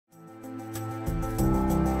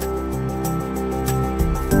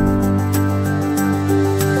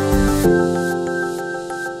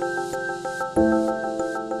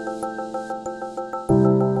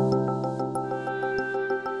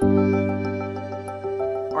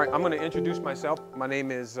All right, I'm going to introduce myself. My name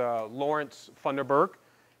is Lawrence Funderburg,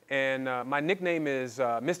 and my nickname is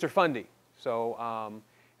Mr. Fundy. So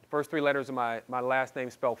the first three letters of my last name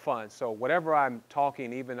spell fun. So whatever I'm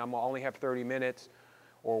talking, even I'm only have 30 minutes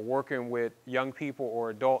or working with young people or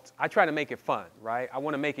adults, I try to make it fun, right? I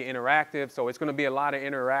want to make it interactive, so it's going to be a lot of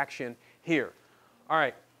interaction here. All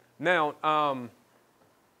right, now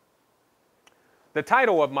the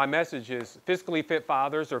title of my message is Fiscally Fit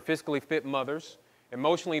Fathers or Fiscally Fit Mothers,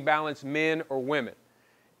 Emotionally Balanced Men or Women.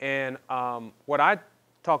 And what I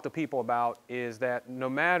talk to people about is that no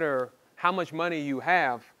matter how much money you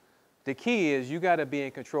have, the key is you got to be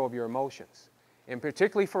in control of your emotions. And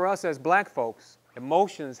particularly for us as black folks,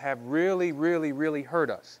 emotions have really, really, really hurt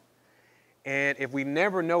us. And if we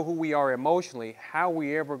never know who we are emotionally, how are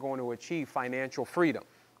we ever going to achieve financial freedom?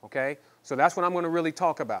 Okay? So that's what I'm going to really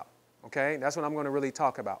talk about. Okay? That's what I'm going to really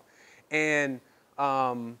talk about. And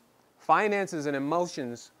finances and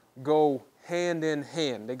emotions go hand in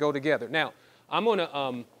hand. They go together. Now, I'm going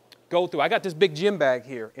to go through. I got this big gym bag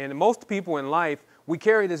here. And most people in life, we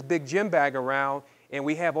carry this big gym bag around, and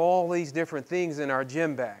we have all these different things in our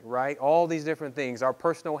gym bag, right? All these different things, our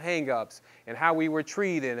personal hang-ups and how we were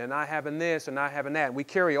treated and not having this and not having that. We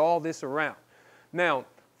carry all this around. Now,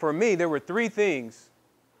 for me, there were three things.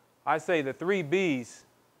 I say the three B's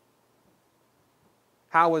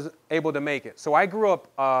how I was able to make it. So I grew up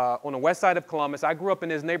on the west side of Columbus. I grew up in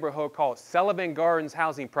this neighborhood called Sullivan Gardens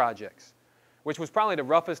Housing Projects, which was probably the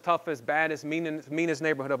roughest, toughest, baddest, meanest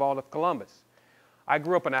neighborhood of all of Columbus. I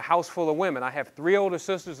grew up in a house full of women. I have 3 older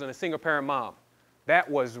sisters and a single-parent mom.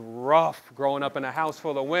 That was rough growing up in a house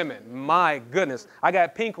full of women. My goodness. I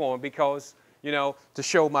got pink on because, you know, to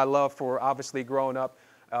show my love for obviously growing up,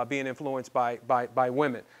 being influenced by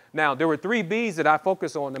women. Now, there were 3 B's that I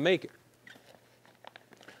focused on to make it.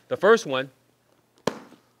 The first one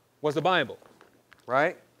was the Bible,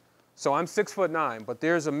 right? So I'm 6'9", but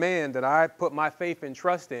there's a man that I put my faith and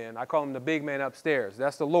trust in. I call him the big man upstairs.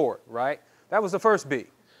 That's the Lord, right? That was the first B.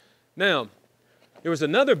 Now, there was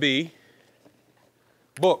another B,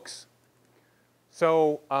 books.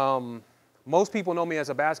 So most people know me as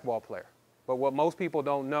a basketball player, but what most people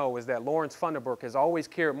don't know is that Lawrence Funderburg has always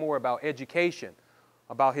cared more about education,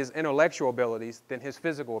 about his intellectual abilities than his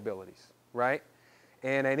physical abilities, right?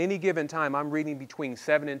 And at any given time, I'm reading between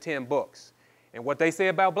 7 and 10 books. And what they say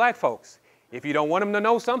about black folks, if you don't want them to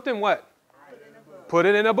know something, what? Put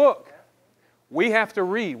it in a book. We have to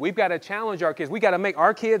read. We've got to challenge our kids. We got to make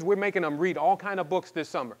our kids, we're making them read all kind of books this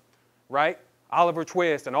summer, right? Oliver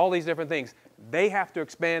Twist and all these different things. They have to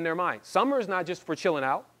expand their mind. Summer is not just for chilling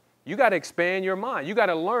out. You got to expand your mind. You got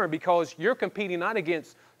to learn because you're competing not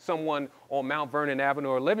against someone on Mount Vernon Avenue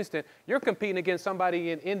or Livingston. You're competing against somebody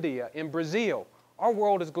in India, in Brazil. Our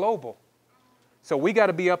world is global. So we got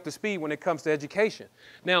to be up to speed when it comes to education.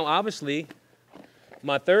 Now, obviously,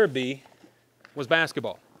 my third B was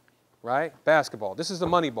basketball, right? Basketball. This is the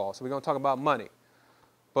money ball, so we're going to talk about money.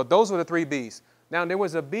 But those were the 3 B's. Now, there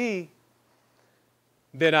was a B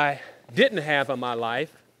that I didn't have in my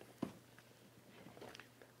life,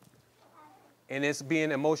 and it's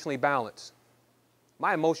being emotionally balanced.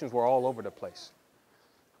 My emotions were all over the place,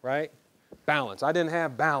 right? Balance. I didn't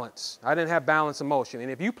have balance. I didn't have balanced emotion. And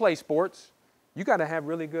if you play sports, you got to have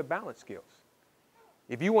really good balance skills.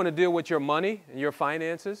 If you want to deal with your money and your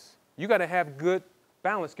finances, you got to have good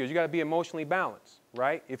balance skills. You got to be emotionally balanced,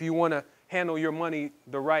 right? If you want to handle your money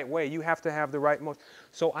the right way, you have to have the right emotion.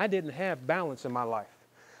 So I didn't have balance in my life.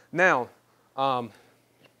 Now, I'm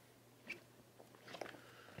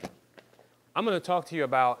going to talk to you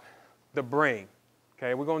about the brain.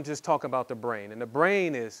 Okay, we're going to just talk about the brain. And the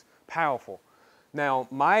brain is powerful. Now,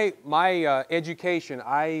 my education,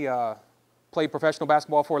 I played professional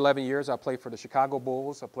basketball for 11 years. I played for the Chicago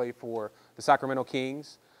Bulls. I played for the Sacramento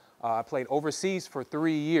Kings. I played overseas for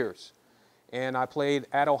 3 years. And I played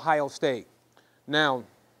at Ohio State. Now,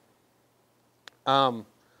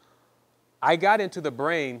 I got into the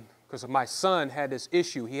brain because my son had this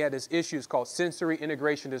issue. He had this issue called sensory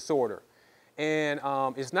integration disorder. And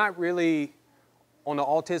it's not really on the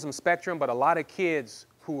autism spectrum, but a lot of kids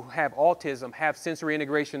who have autism have sensory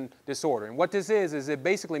integration disorder. And what this is it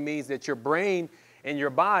basically means that your brain and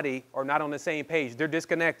your body are not on the same page. They're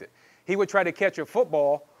disconnected. He would try to catch a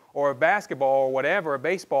football or a basketball or whatever, a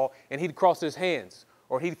baseball, and he'd cross his hands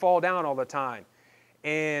or he'd fall down all the time.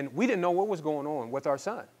 And we didn't know what was going on with our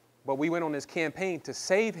son. But we went on this campaign to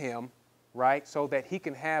save him, right, so that he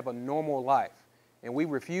can have a normal life. And we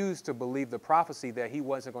refused to believe the prophecy that he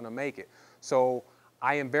wasn't going to make it. So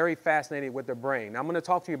I am very fascinated with the brain. Now, I'm going to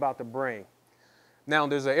talk to you about the brain. Now,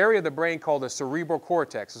 there's an area of the brain called the cerebral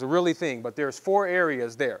cortex. It's a really thing, but there's 4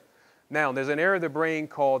 areas there. Now, there's an area of the brain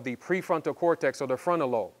called the prefrontal cortex or the frontal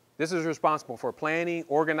lobe. This is responsible for planning,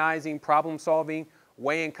 organizing, problem solving,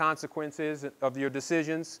 weighing consequences of your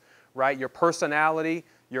decisions, right? Your personality,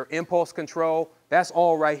 your impulse control, that's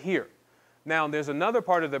all right here. Now, there's another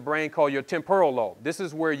part of the brain called your temporal lobe. This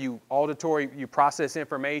is where you process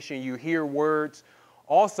information, you hear words.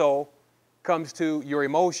 Also comes to your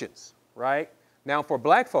emotions, right? Now, for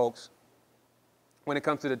black folks, when it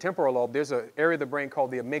comes to the temporal lobe, there's an area of the brain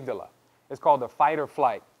called the amygdala. It's called the fight or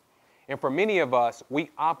flight. And for many of us, we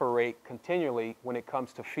operate continually when it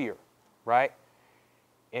comes to fear, right?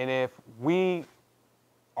 And if we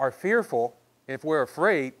are fearful, if we're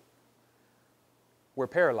afraid, we're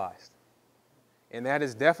paralyzed. And that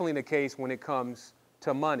is definitely the case when it comes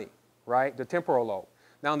to money, right? The temporal lobe.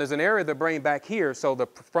 Now, there's an area of the brain back here. So the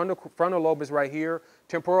frontal lobe is right here.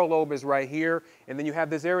 Temporal lobe is right here. And then you have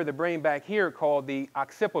this area of the brain back here called the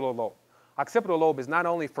occipital lobe. Occipital lobe is not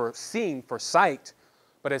only for seeing, for sight,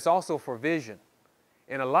 but it's also for vision.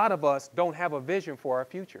 And a lot of us don't have a vision for our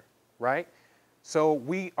future, right? So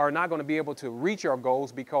we are not going to be able to reach our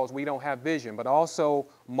goals because we don't have vision, but also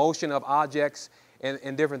motion of objects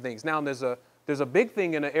and different things. Now, there's a big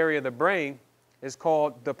thing in the area of the brain. It's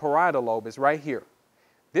called the parietal lobe. It's right here.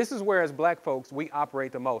 This is where, as black folks, we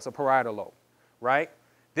operate the most, a parietal lobe, right?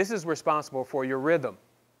 This is responsible for your rhythm,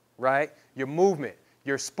 right? Your movement,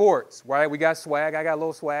 your sports, right? We got swag. I got a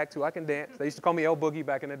little swag, too. I can dance. They used to call me El Boogie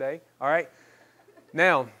back in the day, all right?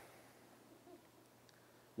 Now,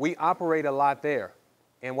 we operate a lot there.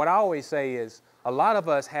 And what I always say is a lot of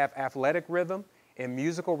us have athletic rhythm and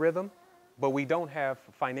musical rhythm, but we don't have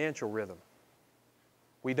financial rhythm.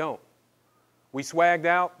 We don't. We swagged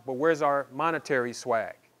out, but where's our monetary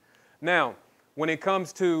swag? Now, when it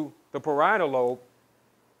comes to the parietal lobe,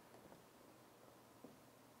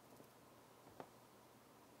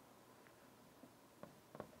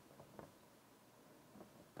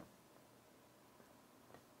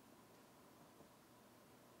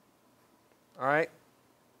 all right,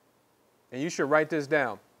 and you should write this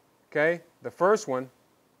down, okay? The first one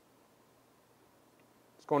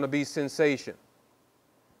is going to be sensation.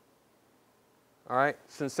 All right,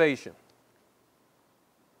 sensation.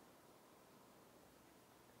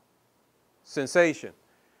 Sensation.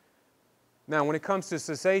 Now, when it comes to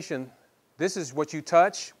sensation, this is what you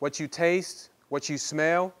touch, what you taste, what you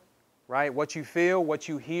smell, right? What you feel, what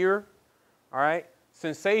you hear, all right?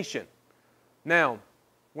 Sensation. Now,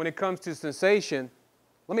 when it comes to sensation,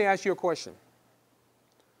 let me ask you a question.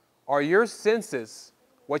 Are your senses,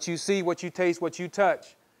 what you see, what you taste, what you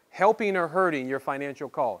touch, helping or hurting your financial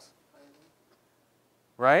cause?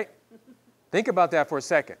 Right? Think about that for a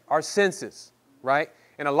second. Our senses, right?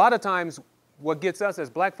 And a lot of times what gets us as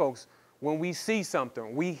black folks, when we see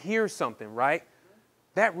something, we hear something, right?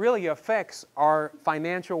 That really affects our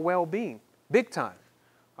financial well-being, big time.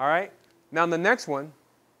 All right? Now the next one,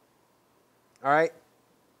 all right,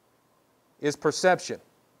 is perception.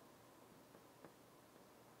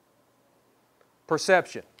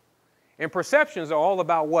 Perception. And perceptions are all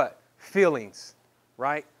about what? Feelings,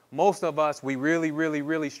 right? Most of us, we really, really,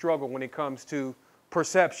 really struggle when it comes to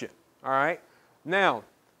perception, all right? Now,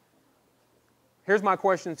 here's my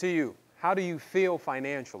question to you. How do you feel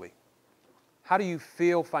financially? How do you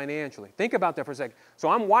feel financially? Think about that for a second. So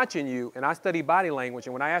I'm watching you, and I study body language,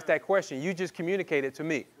 and when I ask that question, you just communicate it to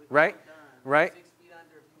me, right? Right? 6 feet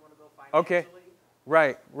under if you want to go financially. Okay.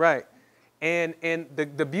 Right, right. And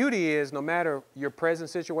the beauty is no matter your present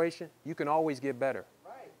situation, you can always get better.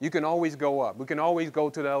 You can always go up. We can always go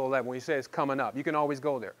to the other level. When you say it's coming up, you can always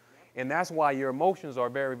go there. And that's why your emotions are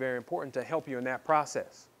very, very important to help you in that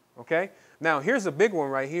process. Okay? Now, here's a big one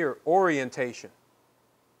right here, orientation.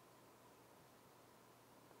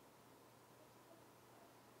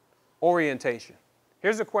 Orientation.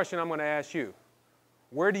 Here's a question I'm going to ask you.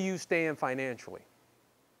 Where do you stand financially?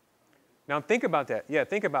 Now, think about that. Yeah,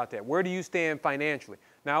 think about that. Where do you stand financially?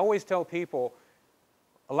 Now, I always tell people,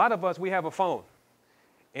 a lot of us, we have a phone.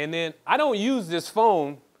 And then I don't use this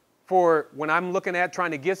phone for when I'm looking at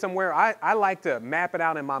trying to get somewhere. I like to map it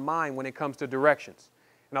out in my mind when it comes to directions.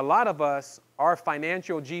 And a lot of us, our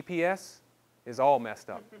financial GPS is all messed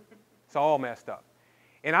up. It's all messed up.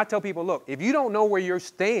 And I tell people, look, if you don't know where you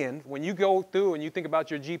stand, when you go through and you think about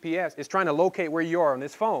your GPS, it's trying to locate where you are on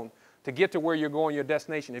this phone to get to where you're going, your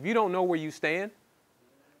destination. If you don't know where you stand,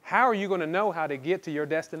 how are you going to know how to get to your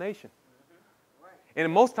destination? And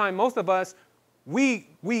most of us, we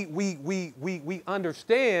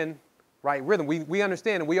understand, right, rhythm. We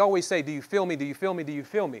understand, and we always say, do you feel me? Do you feel me? Do you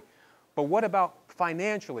feel me? But what about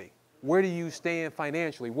financially? Where do you stand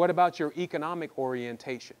financially? What about your economic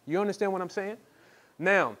orientation? You understand what I'm saying?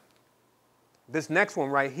 Now, this next one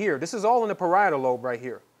right here, this is all in the parietal lobe right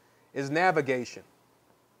here, is navigation.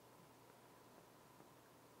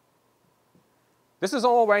 This is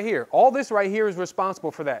all right here. All this right here is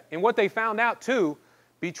responsible for that. And what they found out too,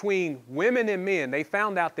 between women and men, they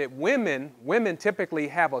found out that women typically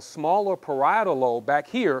have a smaller parietal lobe back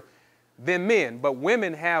here than men, but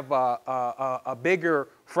women have a bigger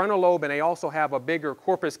frontal lobe, and they also have a bigger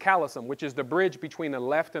corpus callosum, which is the bridge between the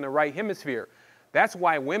left and the right hemisphere. That's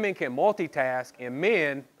why women can multitask, and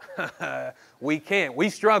men, we can't.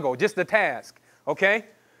 We struggle, just the task, okay?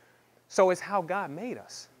 So it's how God made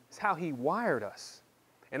us. It's how he wired us.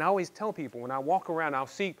 And I always tell people, when I walk around, I'll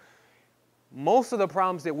see most of the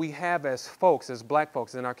problems that we have as folks, as black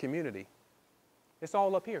folks in our community, it's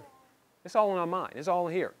all up here. It's all in our mind. It's all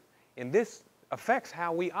here. And this affects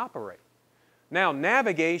how we operate. Now,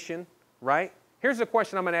 navigation, right? Here's the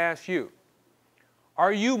question I'm going to ask you.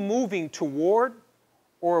 Are you moving toward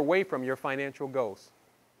or away from your financial goals?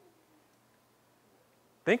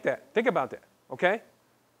 Think about that, okay?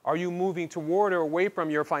 Are you moving toward or away from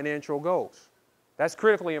your financial goals? That's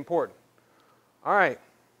critically important. All right.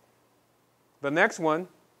 The next one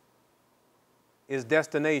is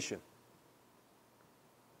destination.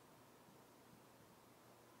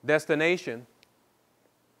 Destination.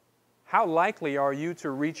 How likely are you to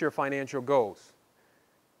reach your financial goals?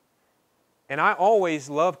 And I always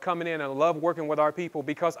love coming in and love working with our people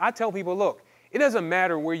because I tell people, look, it doesn't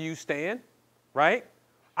matter where you stand, right?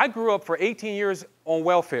 I grew up for 18 years on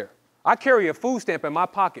welfare. I carry a food stamp in my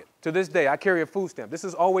pocket. To this day, I carry a food stamp. This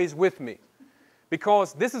is always with me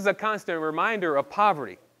because this is a constant reminder of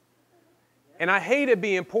poverty. And I hated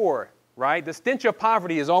being poor, right? The stench of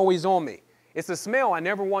poverty is always on me. It's a smell I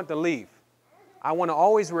never want to leave. I want to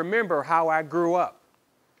always remember how I grew up.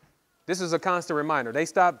 This is a constant reminder. They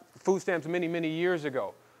stopped food stamps many, many years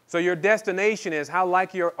ago. So your destination is how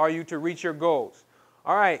likely are you to reach your goals?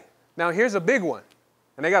 All right, now here's a big one.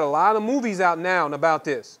 And they got a lot of movies out now about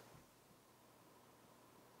this.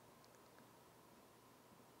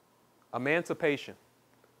 Emancipation.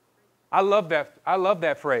 I love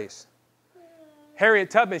that phrase.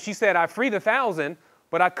 Harriet Tubman, she said, I freed 1,000,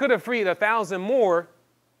 but I could have freed 1,000 more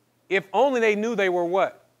if only they knew they were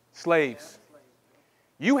what? Slaves.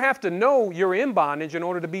 You have to know you're in bondage in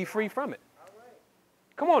order to be free from it.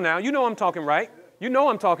 Come on now, you know I'm talking right. You know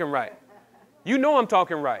I'm talking right. You know I'm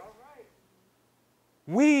talking right.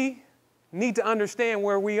 We need to understand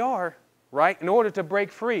where we are, right, in order to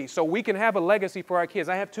break free so we can have a legacy for our kids.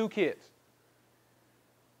 I have 2 kids.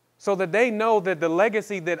 So that they know that the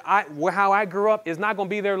legacy that how I grew up is not going to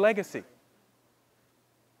be their legacy.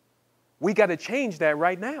 We got to change that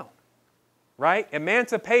right now, right?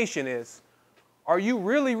 Emancipation is, are you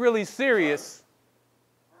really, really serious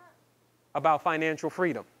about financial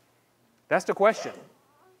freedom? That's the question.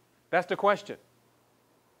 That's the question.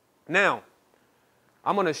 Now,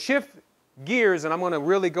 I'm going to shift gears and I'm going to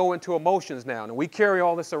really go into emotions now. And we carry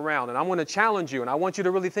all this around. And I want to challenge you and I want you to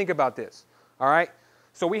really think about this. All right?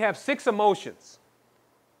 So we have 6 emotions.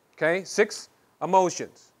 Okay? 6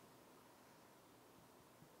 emotions.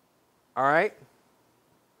 All right?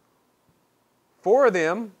 4 of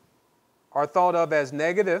them are thought of as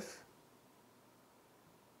negative.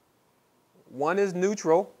 1 is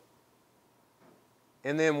neutral.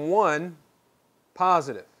 And then 1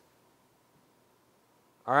 positive.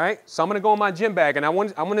 All right? So I'm going to go in my gym bag and I'm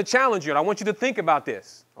going to challenge you and I want you to think about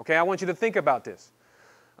this. Okay? I want you to think about this.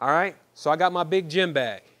 All right? So I got my big gym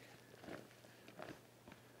bag.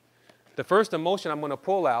 The first emotion I'm going to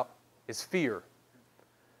pull out is fear.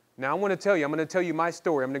 Now I'm going to tell you my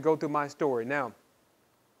story. I'm going to go through my story. Now,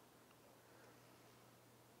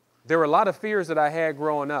 there were a lot of fears that I had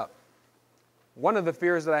growing up. One of the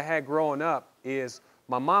fears that I had growing up is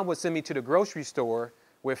my mom would send me to the grocery store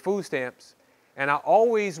with food stamps, and I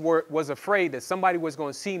always was afraid that somebody was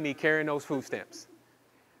going to see me carrying those food stamps.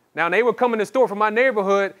 Now, they would come in the store from my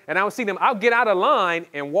neighborhood, and I would see them. I'll get out of line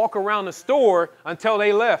and walk around the store until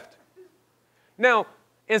they left. Now,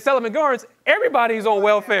 in Sullivan Gardens, everybody's on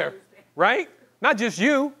welfare, right? Not just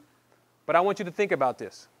you. But I want you to think about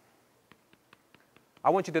this. I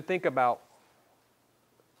want you to think about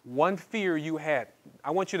one fear you had.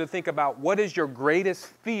 I want you to think about what is your greatest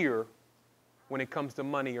fear when it comes to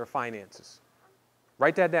money or finances.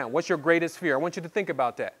 Write that down. What's your greatest fear? I want you to think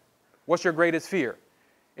about that. What's your greatest fear?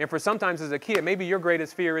 And for sometimes as a kid, maybe your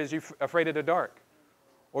greatest fear is you're afraid of the dark,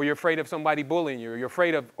 or you're afraid of somebody bullying you,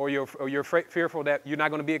 or you're fearful that you're not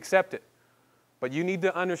going to be accepted. But you need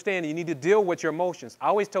to understand, you need to deal with your emotions. I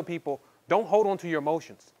always tell people, don't hold on to your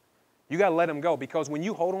emotions. You got to let them go, because when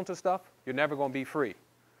you hold on to stuff, you're never going to be free.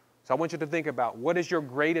 So I want you to think about, what is your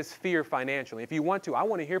greatest fear financially? If you want to, I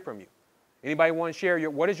want to hear from you. Anybody want to share?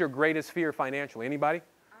 What is your greatest fear financially? Anybody?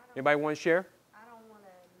 Anybody want to share? I don't want to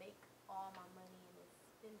make all my money and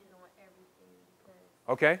spend it on everything because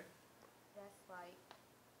Okay. that's like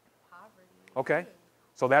poverty. Okay.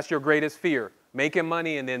 So that's your greatest fear. Making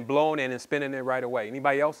money and then blowing it and spending it right away.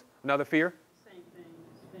 Anybody else? Another fear? Same thing,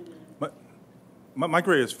 spending. My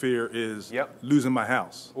greatest fear is losing my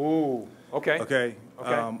house. Ooh. Okay. Okay.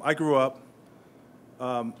 Okay. I grew up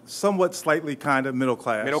somewhat slightly kind of middle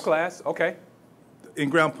class. Middle class. Okay.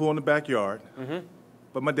 In-ground pool in the backyard. Mm-hmm.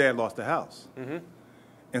 But my dad lost the house. Mm-hmm.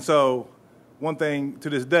 And so one thing to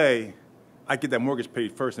this day, I get that mortgage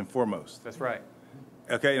paid first and foremost. That's right.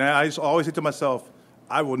 Okay. And I just always say to myself,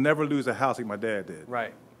 I will never lose a house like my dad did.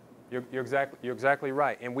 Right. You're exactly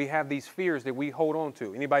right. And we have these fears that we hold on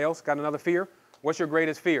to. Anybody else got another fear? What's your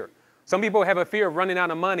greatest fear? Some people have a fear of running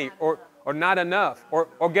out of money or not enough.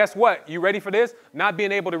 Or guess what? You ready for this? Not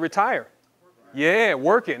being able to retire. Yeah,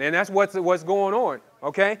 working. And that's what's going on.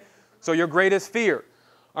 Okay? So your greatest fear.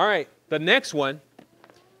 All right. The next one.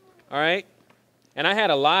 All right. And I had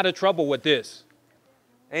a lot of trouble with this.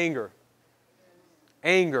 Anger.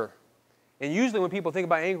 Anger. And usually when people think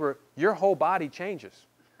about anger, your whole body changes.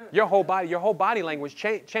 Your whole body language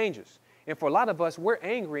changes. And for a lot of us, we're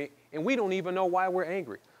angry and we don't even know why we're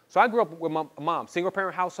angry. So I grew up with my mom, single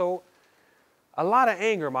parent household. A lot of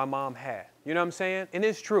anger my mom had. You know what I'm saying? And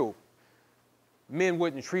it's true. Men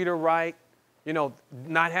wouldn't treat her right, you know,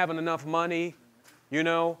 not having enough money, you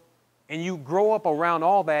know. And you grow up around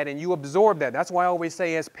all that and you absorb that. That's why I always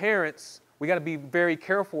say as parents, we got to be very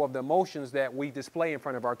careful of the emotions that we display in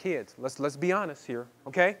front of our kids. Let's be honest here,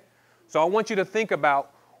 okay? So I want you to think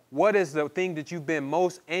about what is the thing that you've been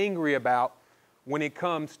most angry about when it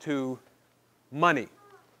comes to money,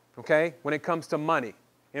 okay? When it comes to money.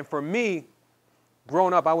 And for me,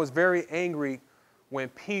 growing up, I was very angry when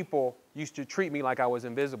people used to treat me like I was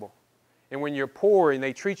invisible. And when you're poor and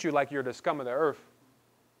they treat you like you're the scum of the earth,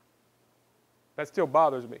 that still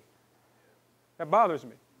bothers me. That bothers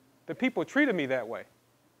me. The people treated me that way.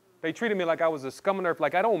 They treated me like I was a scum of the earth,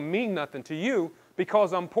 like I don't mean nothing to you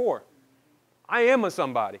because I'm poor. I am a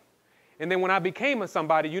somebody. And then when I became a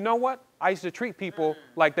somebody, you know what? I used to treat people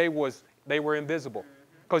like they were invisible.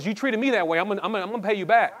 Because you treated me that way, I'm gonna pay you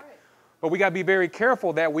back. But we gotta be very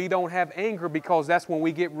careful that we don't have anger because that's when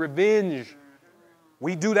we get revenge.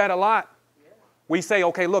 We do that a lot. We say,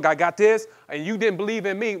 okay, look, I got this, and you didn't believe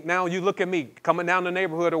in me. Now you look at me coming down the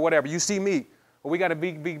neighborhood or whatever. You see me. But we got to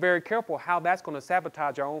be very careful how that's going to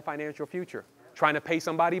sabotage our own financial future, trying to pay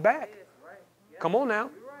somebody back. Come on now.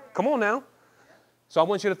 Come on now. So I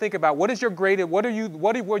want you to think about what is your greatest, what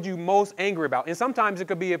were you most angry about? And sometimes it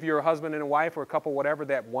could be if you're a husband and a wife or a couple, whatever,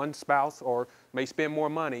 that one spouse or may spend more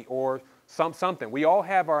money or something. We all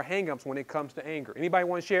have our hang-ups when it comes to anger. Anybody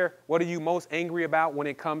want to share what are you most angry about when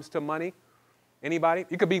it comes to money? Anybody?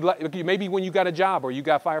 It could be maybe when you got a job or you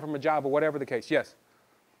got fired from a job or whatever the case. Yes.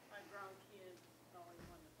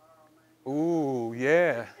 Ooh,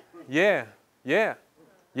 yeah, yeah, yeah,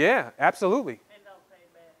 yeah, absolutely. And don't pay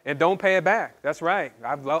it back. And don't pay it back. That's right.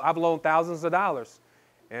 I've loaned thousands of dollars,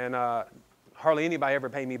 and hardly anybody ever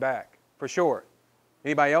paid me back, for sure.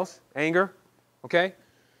 Anybody else? Anger? Okay.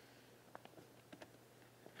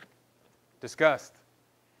 Disgust.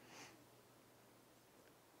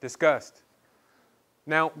 Disgust.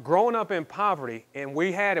 Now, growing up in poverty, and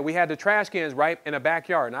we had the trash cans right in the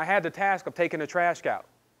backyard, and I had the task of taking the trash out.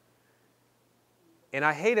 And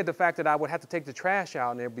I hated the fact that I would have to take the trash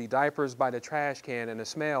out, and there'd be diapers by the trash can and the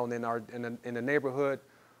smell, and then in the neighborhood,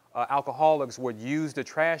 alcoholics would use the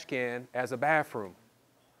trash can as a bathroom.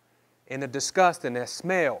 And the disgust and that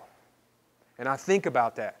smell. And I think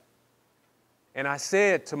about that. And I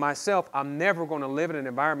said to myself, I'm never going to live in an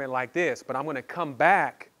environment like this, but I'm going to come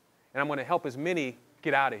back, and I'm going to help as many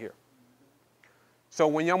get out of here. So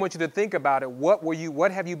when I want you to think about it,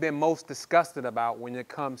 what have you been most disgusted about when it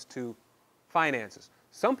comes to finances?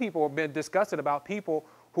 Some people have been disgusted about people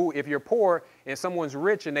who, if you're poor and someone's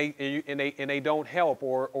rich and they don't help,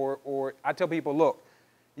 or I tell people, look,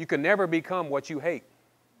 you can never become what you hate.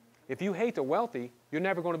 If you hate the wealthy, you're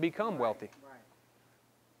never going to become wealthy.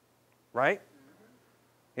 Right?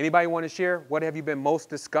 Anybody want to share? What have you been most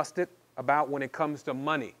disgusted about when it comes to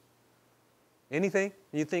money? Anything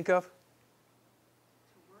you think of? To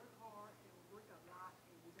work hard and work a lot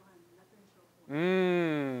and you don't have nothing to show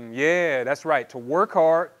for it. Yeah, that's right. To work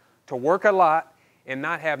hard, to work a lot, and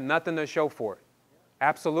not have nothing to show for it.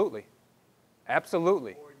 Absolutely.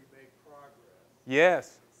 Absolutely. Or you make progress.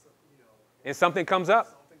 Yes. And something comes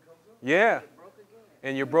up. Yeah.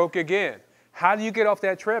 And you're broke again. How do you get off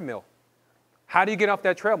that treadmill? How do you get off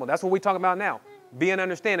that treadmill? That's what we're talking about now. Being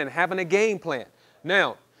understanding, having a game plan.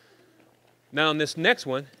 Now, Now, on this next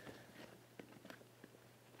one,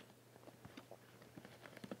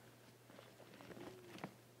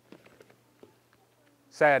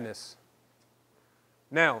 sadness.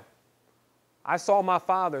 Now, I saw my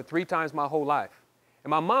father 3 times my whole life.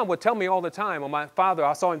 And my mom would tell me all the time, well, my father,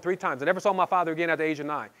 I saw him 3 times. I never saw my father again at the age of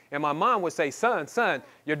 9. And my mom would say, son,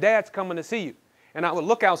 your dad's coming to see you. And I would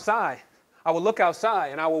look outside. I would look outside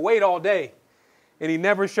and I would wait all day. And he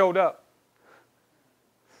never showed up.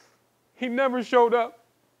 He never showed up.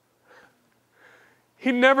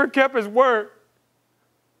 He never kept his word.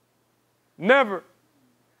 Never.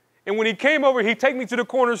 And when he came over, he'd take me to the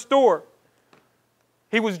corner store.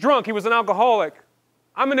 He was drunk. He was an alcoholic.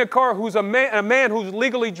 I'm in a car who's a man who's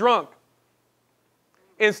legally drunk.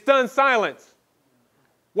 In stunned silence.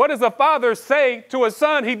 What does a father say to a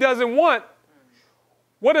son he doesn't want?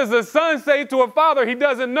 What does a son say to a father he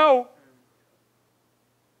doesn't know?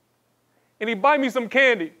 And he buy me some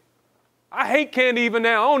candy. I hate candy even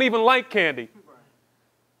now. I don't even like candy.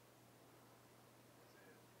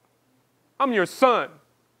 I'm your son.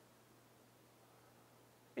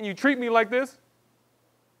 And you treat me like this?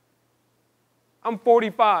 I'm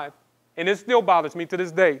 45, and it still bothers me to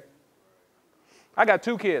this day. I got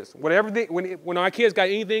 2 kids. When our kids got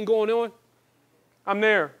anything going on, I'm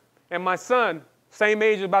there. And my son, same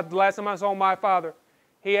age about the last time I saw my father,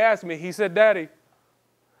 he asked me, he said, Daddy,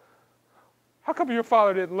 how come your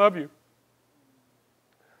father didn't love you?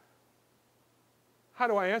 How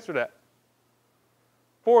do I answer that?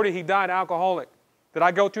 40, he died alcoholic. Did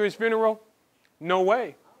I go to his funeral? No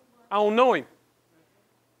way. I don't know him.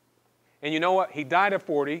 And you know what? He died at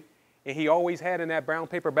 40, and he always had in that brown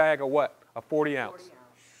paper bag a what? A 40 ounce.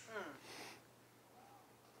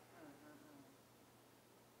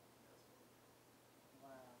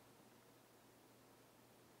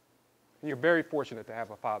 And you're very fortunate to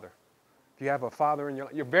have a father. If you have a father in your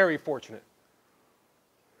life, you're very fortunate.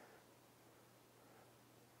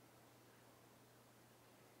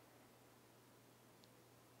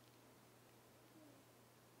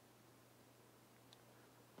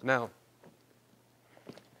 Now,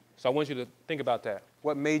 so I want you to think about that.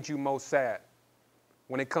 What made you most sad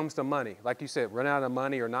when it comes to money? Like you said, running out of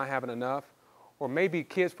money or not having enough, or maybe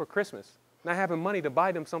kids for Christmas, not having money to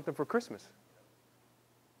buy them something for Christmas.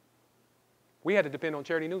 We had to depend on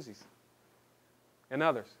Charity Newsies and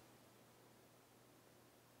others.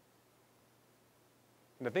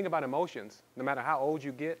 And the thing about emotions, no matter how old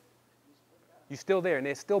you get, you're still there, and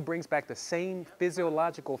it still brings back the same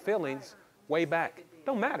physiological feelings way back.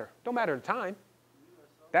 Don't matter. Don't matter the time.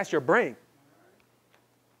 That's your brain.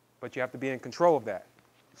 But you have to be in control of that.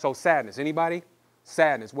 So sadness. Anybody?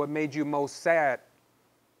 Sadness. What made you most sad?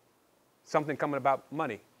 Something coming about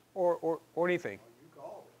money or anything. You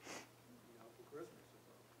called it. For Christmas.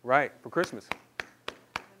 Right, for Christmas.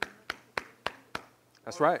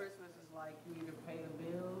 That's right. Christmas is like you either pay the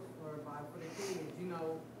bills or buy for the kids. You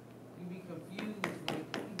know, you be confused when,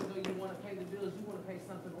 even though you want to pay the bills, you want to pay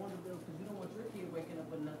something on the bills because you don't want your kid waking up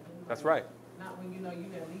with nothing. That's right. Not when you know you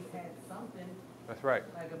at least had something. That's right.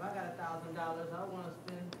 Like if I got $1,000, I want to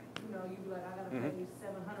spend, you know, you be like, I got to pay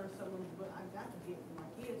 $700 something, but I got to get for my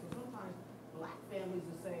kids. So sometimes black families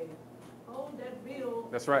will say, hold that bill.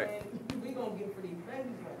 That's right. And we going to get for these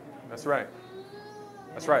babies right now. That's right.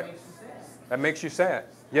 And That's that right. makes you sad. That makes you sad.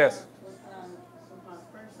 Yes. With my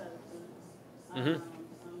first set of kids, I'm married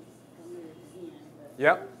again, but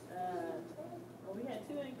Yep. well, we had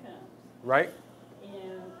 2 incomes, Right. and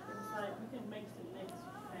it was like we can make the next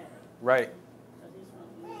pay. Right. So this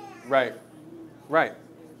one was Right. and, Right.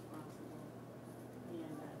 and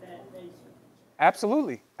that they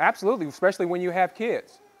Absolutely. Absolutely. Especially when you have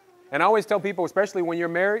kids. And I always tell people, especially when you're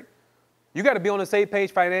married, you got to be on the same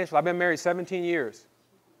page financially. I've been married 17 years.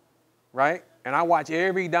 Right? And I watch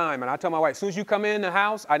every dime. And I tell my wife, as soon as you come in the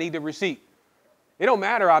house, I need the receipt. It don't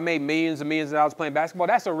matter I made millions and millions of dollars playing basketball.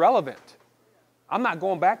 That's irrelevant. I'm not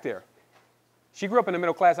going back there. She grew up in the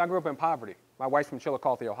middle class. I grew up in poverty. My wife's from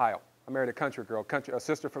Chillicothe, Ohio. I married a country girl, a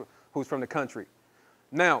sister who's from the country.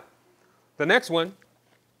 Now, the next one,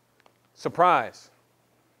 surprise.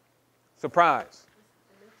 Surprise.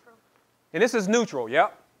 And this is neutral,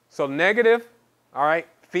 yep. So negative, all right,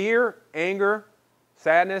 fear, anger,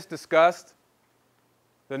 sadness, disgust.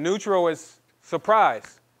 The neutral is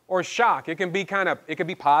surprise or shock. It can be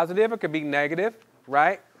positive, it could be negative,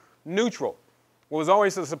 right? Neutral. What was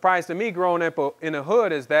always a surprise to me growing up in the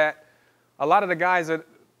hood is that a lot of the guys that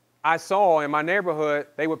I saw in my neighborhood,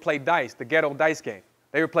 they would play dice, the ghetto dice game.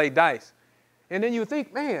 They would play dice. And then you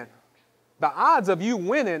think, man, the odds of you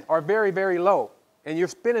winning are very, very low. And you're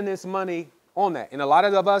spending this money on that. And a lot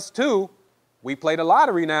of us, too, we play the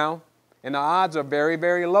lottery now, And the odds are very,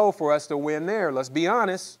 very low for us to win there. Let's be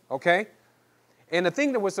honest, okay? And the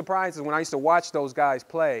thing that was surprising is when I used to watch those guys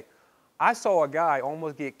play, I saw a guy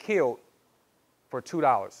almost get killed for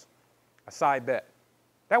 $2, a side bet.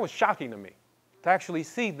 That was shocking to me, to actually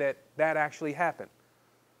see that that actually happened.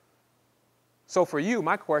 So for you,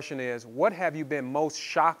 my question is, what have you been most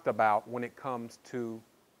shocked about when it comes to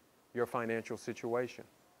your financial situation?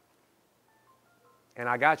 And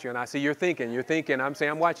I got you, and I see you're thinking, I'm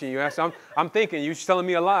saying, I'm watching you. So I'm thinking, you're telling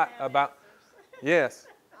me a lot about, yes.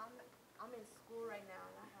 I'm in school right now,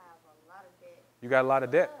 and I have a lot of debt. You got a lot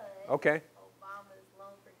of debt? But Okay. Obama's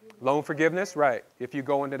loan forgiveness. Loan forgiveness, right. If you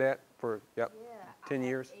go into that for, yep, Yeah, 10 I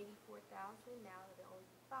years. had 84,000, now they owe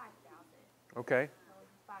you 5,000. Okay, They owe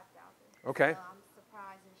you 5,000. okay. So I'm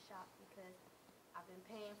surprised and shocked because I've been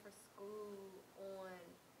paying for school on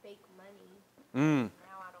fake money. Mm,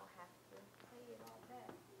 Now I don't have to pay it all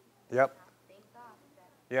back. yep, Thank God for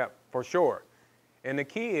that. yep, for sure. And the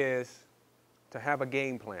key is to have a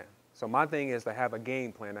game plan. So my thing is to have a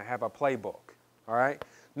game plan, to have a playbook, all right?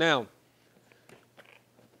 Now,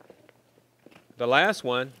 the last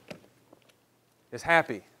one is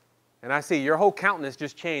happy. And I see your whole countenance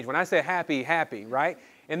just changed. When I say happy, happy, right?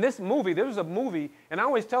 In this movie, there was a movie, and I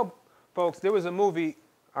always tell folks there was a movie,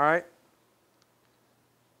 all right?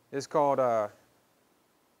 It's called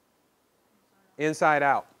Inside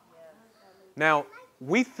Out. Now,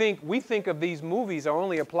 we think of these movies are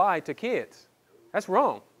only applied to kids. That's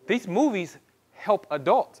wrong. These movies help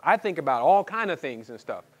adults. I think about all kind of things and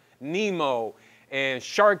stuff. Nemo and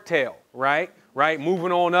Shark Tale, right? Right?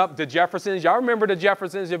 Moving on up, the Jeffersons. Y'all remember the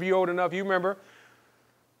Jeffersons? If you're old enough, you remember.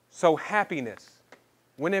 So happiness.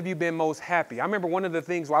 When have you been most happy? I remember one of the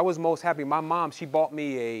things where I was most happy, my mom, she bought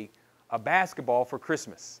me a basketball for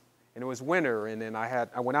Christmas. And it was winter, and then I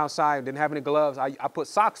went outside, didn't have any gloves. I put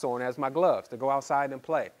socks on as my gloves to go outside and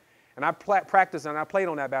play. And I practiced and I played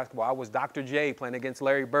on that basketball. I was Dr. J playing against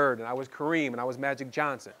Larry Bird, and I was Kareem, and I was Magic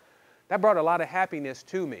Johnson. That brought a lot of happiness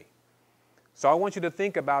to me. So I want you to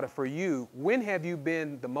think about it for you. When have you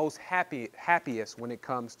been the most happiest when it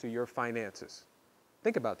comes to your finances?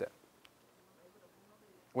 Think about that.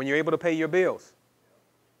 When you're able to pay your bills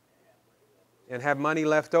and have money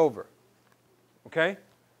left over. Okay?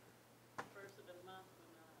 First of the month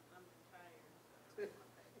when I'm retired.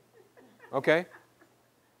 Okay.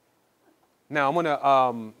 Now I'm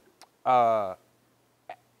going to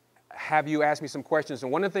have you ask me some questions.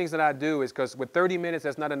 And one of the things that I do is, because with 30 minutes,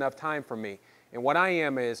 that's not enough time for me. And what I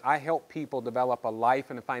am is I help people develop a life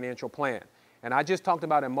and a financial plan. And I just talked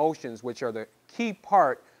about emotions, which are the key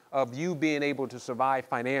part of you being able to survive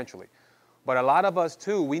financially. But a lot of us,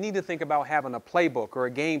 too, we need to think about having a playbook or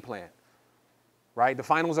a game plan, right? The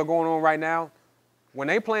finals are going on right now. When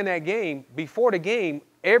they plan that game, before the game,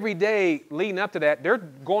 every day leading up to that, they're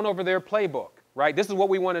going over their playbook, right? This is what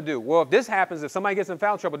we want to do. Well, if this happens, if somebody gets in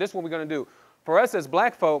foul trouble, this is what we're going to do. For us as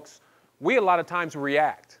black folks, we a lot of times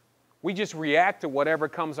react. We just react to whatever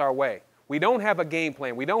comes our way. We don't have a game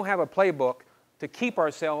plan. We don't have a playbook to keep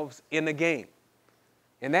ourselves in the game.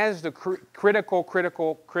 And that is the critical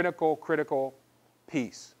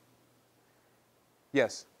piece.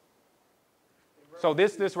 Yes. So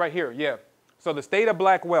this right here, yeah. So the state of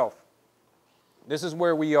black wealth. This is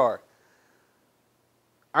where we are.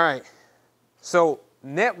 All right. So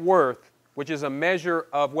net worth, which is a measure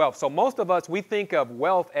of wealth. So most of us, we think of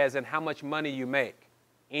wealth as in how much money you make.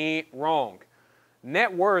 Ain't wrong.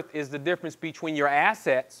 Net worth is the difference between your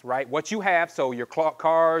assets, right? What you have, so your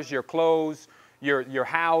cars, your clothes, your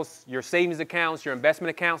house, your savings accounts, your investment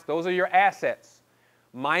accounts, those are your assets.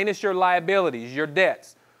 Minus your liabilities, your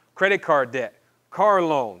debts, credit card debt, car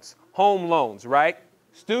loans, home loans, right?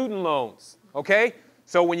 Student loans, okay?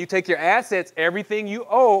 So when you take your assets, everything you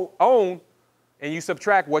own, and you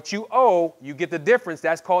subtract what you owe, you get the difference.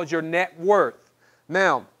 That's called your net worth.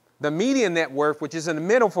 Now, the median net worth, which is in the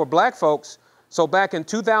middle for black folks, so back in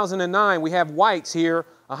 2009, we have whites here,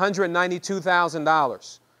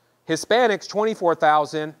 $192,000. Hispanics,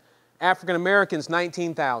 $24,000. African Americans,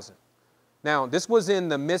 $19,000. Now, this was in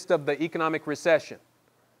the midst of the economic recession.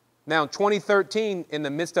 Now, in 2013, in the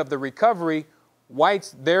midst of the recovery,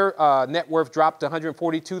 whites, their net worth dropped to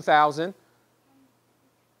 $142,000.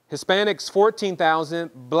 Hispanics, $14,000.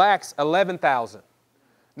 Blacks, $11,000.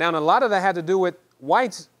 Now, and a lot of that had to do with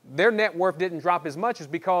whites. Their net worth didn't drop as much, is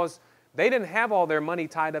because they didn't have all their money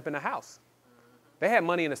tied up in the house. They had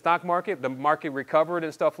money in the stock market. The market recovered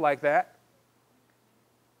and stuff like that.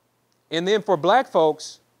 And then for black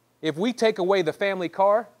folks, if we take away the family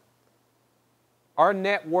car, our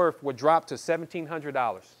net worth would drop to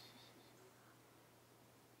 $1,700.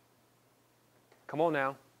 Come on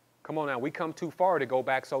now. Come on now. We come too far to go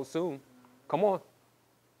back so soon. Come on.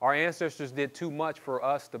 Our ancestors did too much for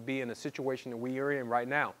us to be in the situation that we are in right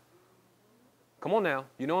now. Come on now.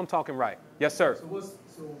 You know I'm talking right. Yes, sir. So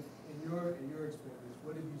in your experience,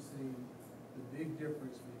 what have you seen the big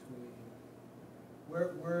difference between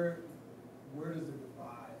where does the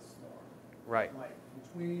divide start? Right. Like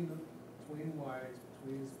between whites,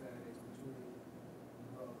 between Hispanics, between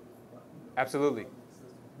Absolutely.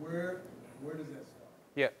 Where does that start?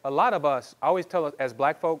 Yeah, a lot of us, I always tell us as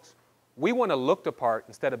black folks, we want to look the part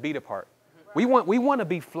instead of be the part. We want to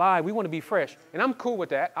be fly. We want to be fresh. And I'm cool with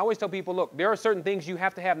that. I always tell people, look, there are certain things you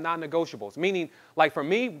have to have non-negotiables. Meaning, like for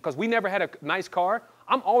me, because we never had a nice car,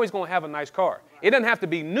 I'm always going to have a nice car. It doesn't have to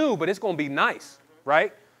be new, but it's going to be nice,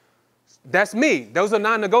 right? That's me. Those are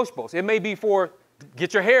non-negotiables. It may be for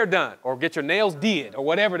get your hair done or get your nails did or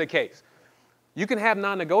whatever the case. You can have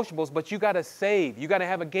non-negotiables, but you got to save. You got to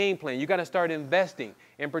have a game plan. You got to start investing.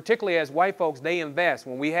 And particularly as white folks, they invest.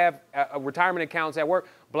 When we have retirement accounts at work,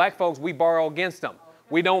 black folks, we borrow against them.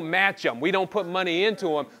 We don't match them. We don't put money into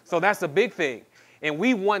them. So that's a big thing. And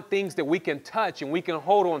we want things that we can touch and we can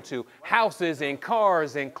hold on to. Houses and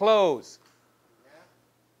cars and clothes.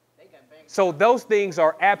 So those things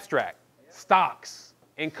are abstract. Stocks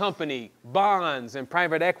and company, bonds, and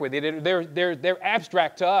private equity. They're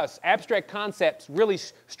abstract to us. Abstract concepts really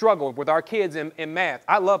struggle with our kids in math.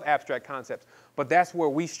 I love abstract concepts, but that's where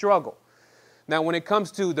we struggle. Now, when it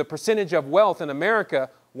comes to the percentage of wealth in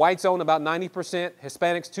America, whites own about 90%,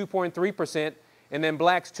 Hispanics 2.3%, and then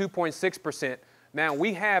blacks 2.6%. Now,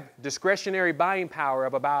 we have discretionary buying power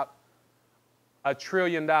of about $1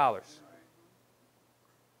 trillion.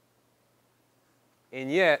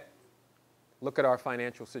 And yet, look at our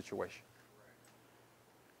financial situation.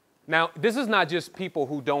 Now, this is not just people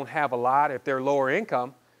who don't have a lot if they're lower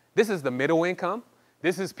income. This is the middle income.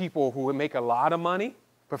 This is people who make a lot of money,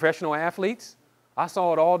 professional athletes. I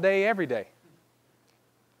saw it all day, every day.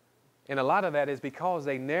 And a lot of that is because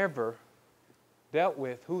they never dealt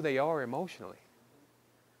with who they are emotionally.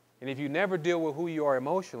 And if you never deal with who you are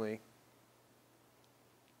emotionally,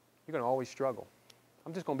 you're going to always struggle.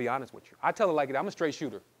 I'm just going to be honest with you. I tell it like it. I'm a straight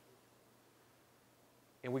shooter.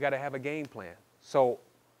 And we got to have a game plan. So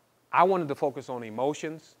I wanted to focus on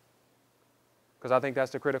emotions because I think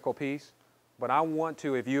that's the critical piece. But I want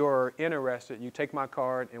to, if you are interested, you take my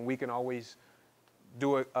card and we can always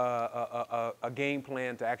do a game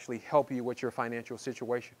plan to actually help you with your financial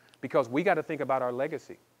situation. Because we got to think about our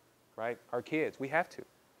legacy, right? Our kids. We have to.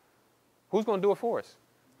 Who's going to do it for us?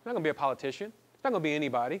 It's not going to be a politician. It's not going to be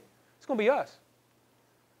anybody. It's going to be us.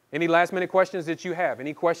 Any last minute questions that you have?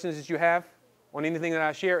 Any questions that you have on anything that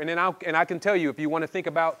I share? And then I can tell you if you want to think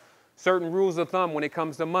about certain rules of thumb when it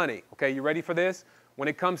comes to money. Okay, you ready for this? When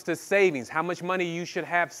it comes to savings, how much money you should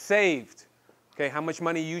have saved. Okay, how much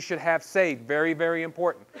money you should have saved. Very, very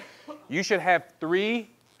important. You should have 3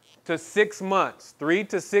 to 6 months. 3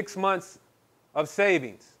 to 6 months of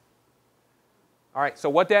savings. All right, so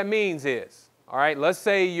what that means is, all right, let's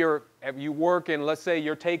say you work and let's say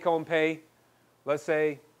your take-home pay, let's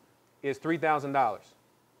say, is $3,000.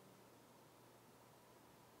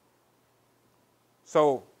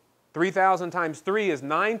 So 3,000 times 3 is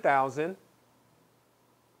 9,000.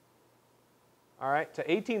 All right, to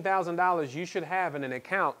 $18,000 you should have in an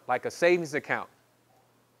account, like a savings account,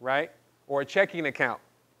 right? Or a checking account.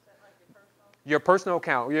 Is that like Your personal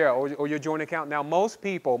account, yeah, or your joint account. Now, most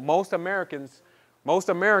Americans,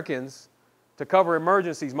 to cover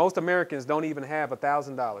emergencies, most Americans don't even have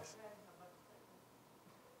 $1,000.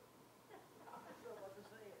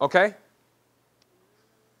 Okay?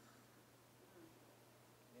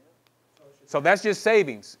 So that's just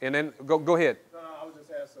savings. And then go ahead. No, I was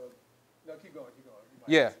just asking. No, keep going. You might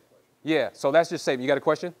Yeah. ask a question. Yeah. So that's just savings. You got a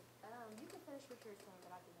question? You can finish what you're saying,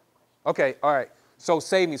 but I do have a question. Okay. All right. So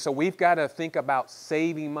savings. So we've got to think about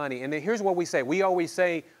saving money. And then here's what we say. We always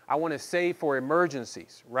say, I want to save for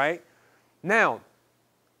emergencies, right? Now,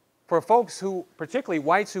 for folks who, particularly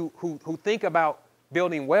whites who think about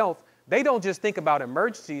building wealth, they don't just think about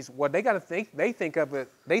emergencies. What they got to think, they think of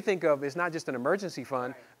it's not just an emergency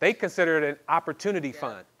fund. They consider it an opportunity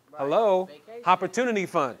fund. Right. Hello? Vacation. Opportunity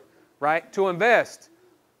fund, right? To invest,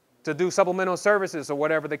 to do supplemental services or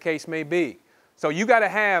whatever the case may be. So you got to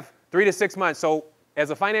have 3 to 6 months. So as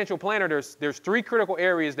a financial planner, there's 3 critical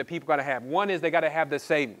areas that people got to have. One is they got to have the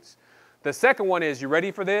savings. The second one is, you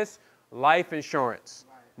ready for this? Life insurance.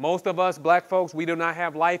 Most of us black folks, we do not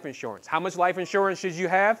have life insurance. How much life insurance should you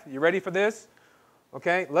have? You ready for this?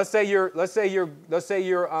 Okay. Let's say your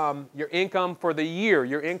income for the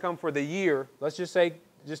year, let's just say,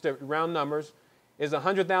 just to round numbers, is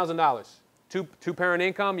 $100,000. Two-parent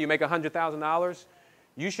income, you make $100,000.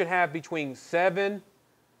 You should have between $7,000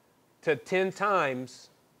 to 10 times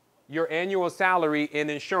your annual salary in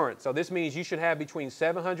insurance. So this means you should have between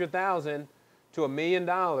 $700,000 to $1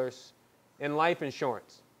 million in life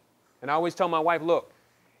insurance. And I always tell my wife, look,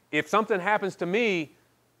 if something happens to me,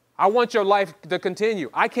 I want your life to continue.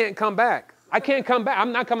 I can't come back. I can't come back.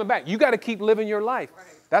 I'm not coming back. You got to keep living your life. Right.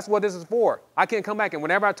 That's what this is for. I can't come back. And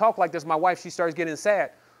whenever I talk like this, my wife, she starts getting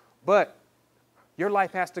sad. But your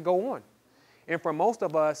life has to go on. And for most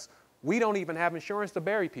of us, we don't even have insurance to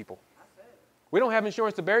bury people. We don't have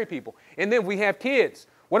insurance to bury people. And then we have kids.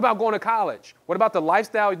 What about going to college? What about the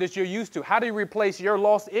lifestyle that you're used to? How do you replace your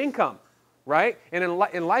lost income, right? And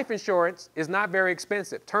in life insurance is not very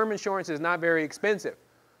expensive. Term insurance is not very expensive.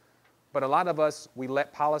 But a lot of us, we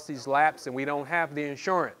let policies lapse and we don't have the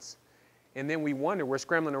insurance. And then we wonder, we're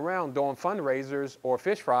scrambling around doing fundraisers or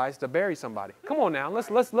fish fries to bury somebody. Come on now, let's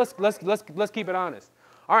keep it honest.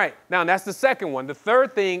 All right, now that's the second one. The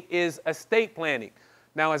third thing is estate planning.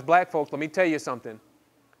 Now, as black folks, let me tell you something.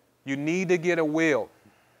 You need to get a will.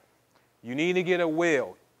 You need to get a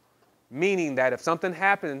will, meaning that if something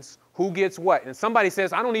happens, who gets what? And somebody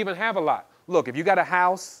says, I don't even have a lot. Look, if you got a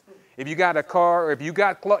house, if you got a car, or if you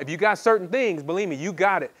got certain things, believe me, you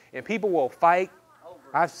got it. And people will fight.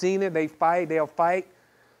 I've seen it. They fight. They'll fight.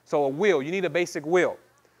 So a will, you need a basic will.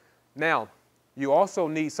 Now, you also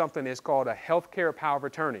need something that's called a healthcare power of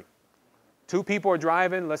attorney. Two people are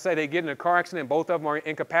driving. Let's say they get in a car accident. Both of them are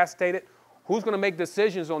incapacitated. Who's going to make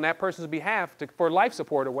decisions on that person's behalf for life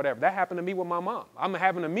support or whatever? That happened to me with my mom. I'm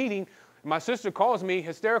having a meeting. My sister calls me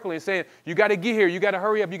hysterically and saying, you got to get here. You got to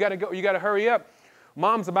hurry up. You got to go. You got to hurry up.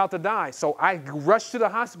 Mom's about to die. So I rushed to the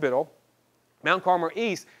hospital, Mount Carmel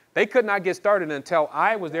East. They could not get started until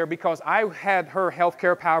I was there because I had her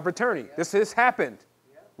healthcare power of attorney. This has happened,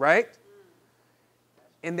 right?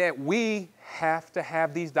 And that we have to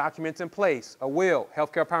have these documents in place. A will,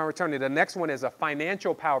 healthcare power of attorney. The next one is a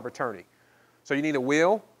financial power of attorney. So you need a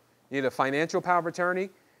will, you need a financial power of attorney.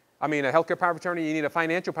 A healthcare power of attorney, you need a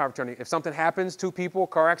financial power of attorney. If something happens, two people,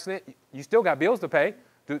 car accident, you still got bills to pay.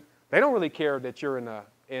 They don't really care that you're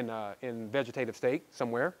in vegetative state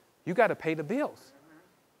somewhere. You got to pay the bills.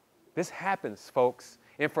 This happens, folks.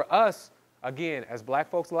 And for us, again, as black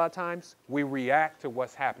folks, a lot of times, we react to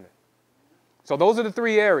what's happening. So those are the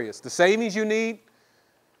three areas. The savings you need,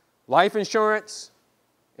 life insurance,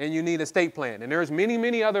 and you need a estate plan. And there's many,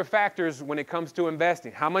 many other factors when it comes to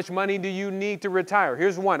investing. How much money do you need to retire?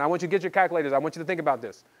 Here's one. I want you to get your calculators. I want you to think about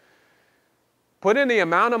this. Put in the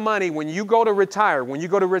amount of money when you go to retire. When you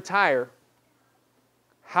go to retire,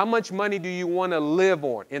 how much money do you want to live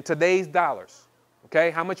on in today's dollars? Okay?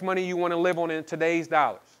 How much money you want to live on in today's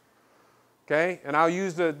dollars? Okay? And I'll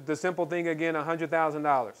use the simple thing again,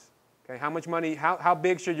 $100,000. Okay? How much money, how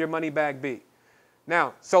big should your money bag be?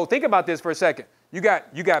 Now, so think about this for a second. You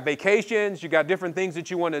got vacations, you got different things that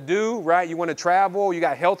you want to do, right? You want to travel, you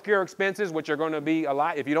got healthcare expenses, which are going to be a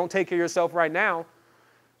lot. If you don't take care of yourself right now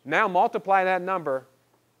multiply that number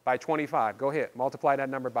by 25. Go ahead, multiply that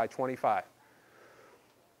number by 25.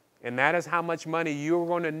 And that is how much money you're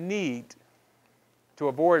going to need to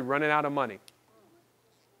avoid running out of money.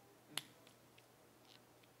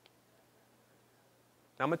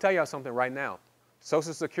 Now, I'm going to tell y'all something right now.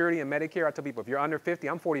 Social Security and Medicare, I tell people, if you're under 50,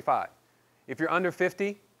 I'm 45. If you're under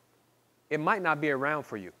 50, it might not be around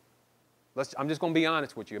for you. I'm just going to be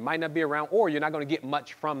honest with you. It might not be around, or you're not going to get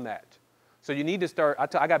much from that. So you need to start.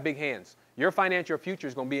 I got big hands. Your financial future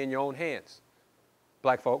is going to be in your own hands,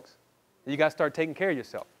 black folks. You got to start taking care of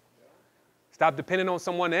yourself. Stop depending on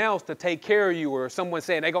someone else to take care of you, or someone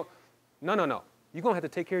saying they go. No. You're going to have to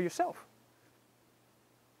take care of yourself.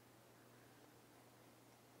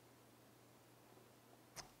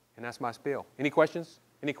 And that's my spiel. Any questions?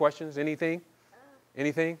 Any questions? Anything?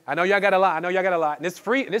 Anything? I know y'all got a lot. And it's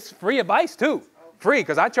free. And it's free advice too. Free,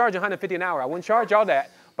 because I charge $150 an hour. I wouldn't charge all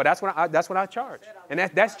that, but that's what I charge. And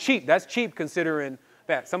that's cheap. That's cheap considering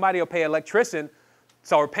that somebody will pay an electrician,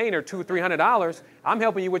 or painter $200-300. I'm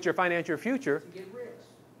helping you with your financial future To get rich.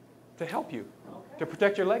 to help you, Okay. to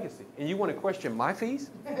protect your legacy. And you want to question my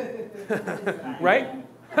fees? Right?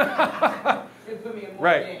 It put me in more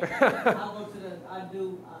Right. debt. I'll go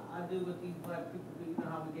to I do what these black people do. You know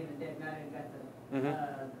how we get in debt. Now they got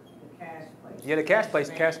the cash place. Yeah, the cash place,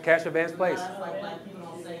 cash advance place. That's why black people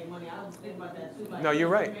don't save money. I was thinking about that too. Like, No, you're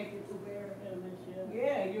you right. make it to where-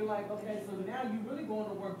 Yeah, you're like, okay, so now you really going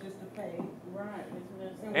to work just to pay. Right.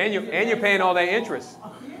 And you're paying all that interest.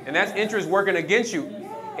 And that's interest working against you.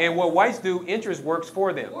 And what whites do, interest works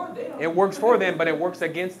for them. It works for them, but it works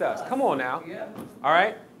against us. Come on now. Yeah. All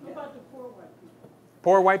right? What about the poor white people?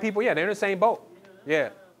 Poor white people, yeah, they're in the same boat. Yeah.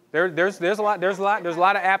 There's a lot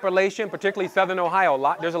of Appalachian, particularly Southern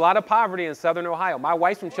Ohio. There's a lot of poverty in Southern Ohio. My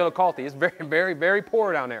wife's from Chillicothe. It's very, very, very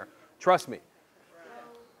poor down there. Trust me.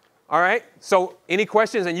 All right. So any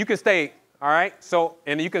questions? And you can stay. All right. So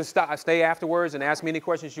and you can stay afterwards and ask me any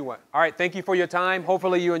questions you want. All right. Thank you for your time.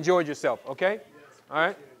 Hopefully you enjoyed yourself. Okay. All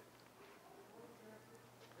right.